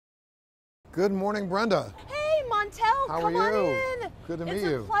Good morning, Brenda. Hey, Montel, come on in. Good to meet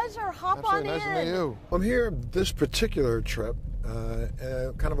you. It's a pleasure. Hop on in. Nice to meet you. I'm here this particular trip,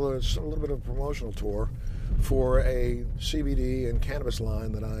 kind of a little bit of a promotional tour for a CBD and cannabis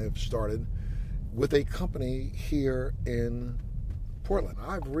line that I've started with a company here in Portland.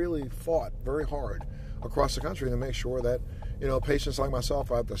 I've really fought very hard across the country to make sure that, patients like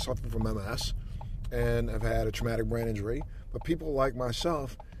myself out there suffering from MS and have had a traumatic brain injury, but people like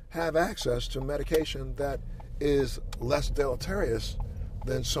myself have access to medication that is less deleterious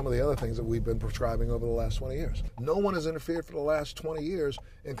than some of the other things that we've been prescribing over the last 20 years. No one has interfered for the last 20 years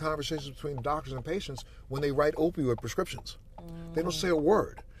in conversations between doctors and patients when they write opioid prescriptions. They don't say a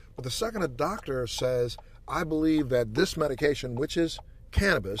word. But the second a doctor says, I believe that this medication, which is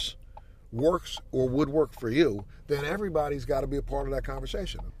cannabis, works or would work for you, then everybody's got to be a part of that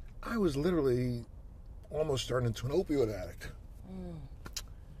conversation. I was literally almost turned into an opioid addict.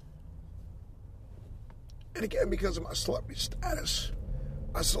 And again, because of my celebrity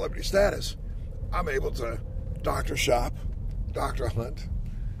status, I'm able to doctor shop, doctor hunt.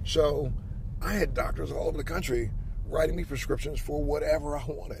 So I had doctors all over the country writing me prescriptions for whatever I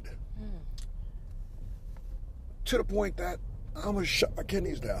wanted. To the point that I almost shut my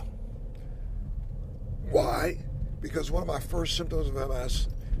kidneys down. Why? Because one of my first symptoms of MS,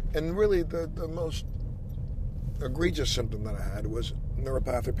 and really the most egregious symptom that I had, was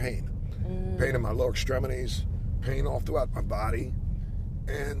neuropathic pain. Pain in my lower extremities, pain all throughout my body.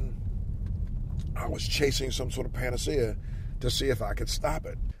 And I was chasing some sort of panacea to see if I could stop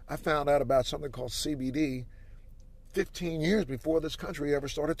it. I found out about something called CBD 15 years before this country ever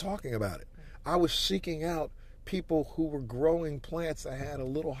started talking about it. I was seeking out people who were growing plants that had a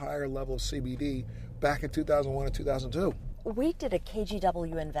little higher level of CBD back in 2001 and 2002. We did a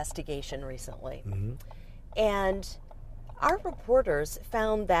KGW investigation recently, and our reporters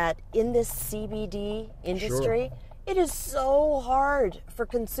found that in this CBD industry, it is so hard for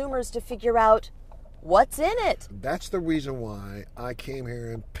consumers to figure out what's in it. That's the reason why I came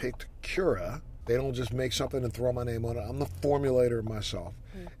here and picked Cura. They don't just make something and throw my name on it. I'm the formulator myself.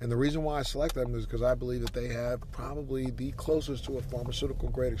 And the reason why I select them is because I believe that they have probably the closest to a pharmaceutical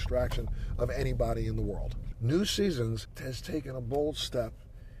grade extraction of anybody in the world. New Seasons has taken a bold step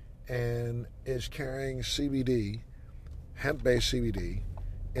and is carrying CBD, hemp-based CBD,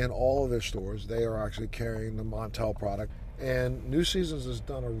 in all of their stores. They are actually carrying the Montel product. And New Seasons has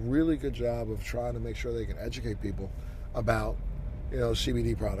done a really good job of trying to make sure they can educate people about,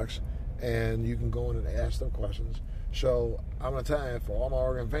 CBD products. And you can go in and ask them questions. So I'm going to tell you, for all my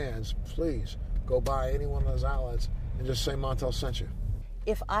Oregon fans, please go buy any one of those outlets and just say Montel sent you.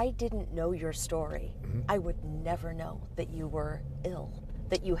 If I didn't know your story, I would never know that you were ill,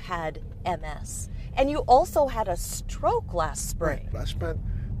 that you had MS. And you also had a stroke last spring. Right. I spent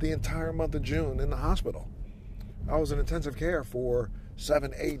the entire month of June in the hospital. I was in intensive care for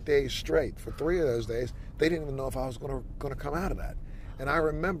 7-8 days straight. For 3 of those days, they didn't even know if I was going to come out of that. And I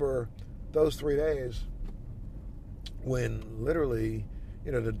remember those 3 days when literally,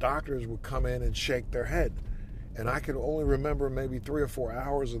 the doctors would come in and shake their head. And I could only remember maybe 3 or 4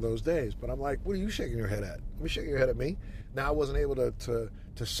 hours of those days. But I'm like, what are you shaking your head at? Are you shaking your head at me? Now, I wasn't able to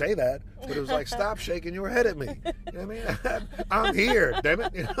say that, but it was like, stop shaking your head at me. You know what I mean? I'm here, damn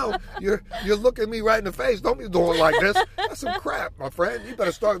it. You're looking me right in the face. Don't be doing like this. That's some crap, my friend. You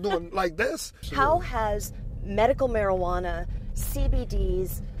better start doing like this. How has medical marijuana,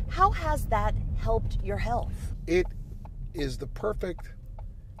 CBDs, how has that helped your health? It is the perfect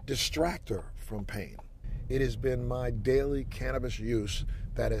distractor from pain. It has been my daily cannabis use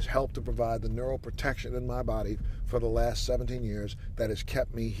that has helped to provide the neuroprotection in my body for the last 17 years that has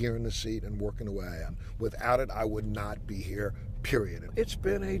kept me here in the seat and working the way I am. Without it, I would not be here, period. It's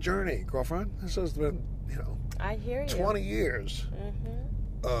been a journey, girlfriend. This has been, I hear you. 20 years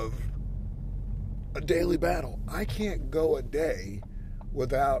of a daily battle. I can't go a day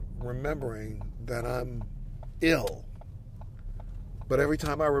without remembering that I'm ill. But every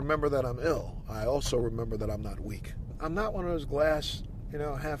time I remember that I'm ill, I also remember that I'm not weak. I'm not one of those glass,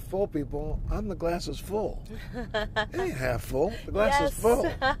 half full people. I'm the glass is full. It ain't half full. The glass is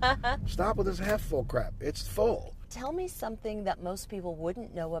full. Stop with this half full crap. It's full. Tell me something that most people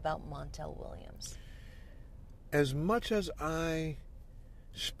wouldn't know about Montel Williams. As much as I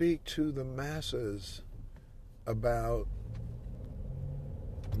speak to the masses about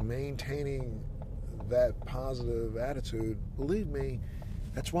maintaining that positive attitude, believe me,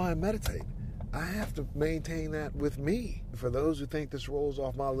 that's why I meditate. I have to maintain that with me. For those who think this rolls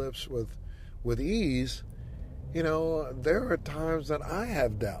off my lips with ease, there are times that I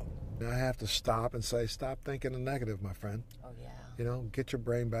have doubt. I have to stop and say, stop thinking the negative, my friend. Oh, yeah. get your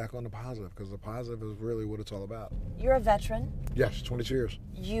brain back on the positive, because the positive is really what it's all about. You're a veteran. Yes, 22 years.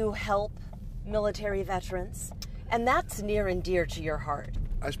 You help military veterans, and that's near and dear to your heart.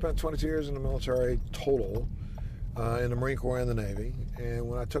 I spent 22 years in the military total, in the Marine Corps and the Navy, and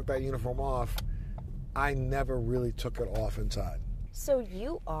when I took that uniform off, I never really took it off inside. So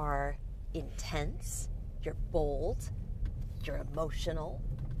you are intense, you're bold, you're emotional.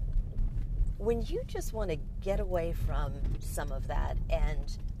 When you just want to get away from some of that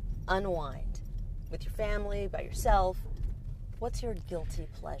and unwind with your family, by yourself, what's your guilty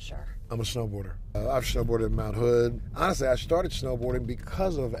pleasure? I'm a snowboarder. I've snowboarded in Mount Hood. Honestly, I started snowboarding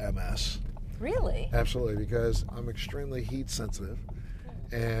because of MS. Really? Absolutely, because I'm extremely heat sensitive,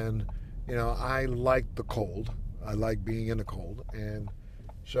 and I like the cold. I like being in the cold, and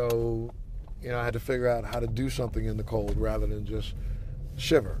so I had to figure out how to do something in the cold rather than just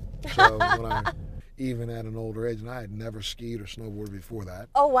shiver. So when I, even at an older age, and I had never skied or snowboarded before that.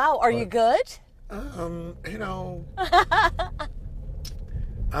 Oh wow, are you good? I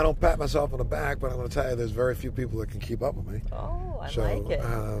don't pat myself on the back, but I'm going to tell you, there's very few people that can keep up with me. Oh, I like it.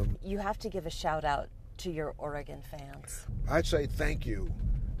 You have to give a shout out to your Oregon fans. I'd say thank you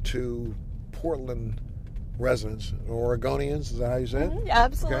to Portland residents, Oregonians, is that how you say it? Mm-hmm,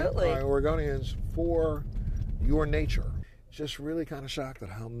 absolutely. Okay? Oregonians, for your nature. Just really kind of shocked at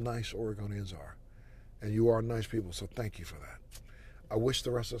how nice Oregonians are. And you are nice people, so thank you for that. I wish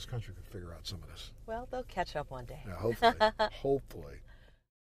the rest of this country could figure out some of this. Well, they'll catch up one day. Yeah, hopefully. Hopefully.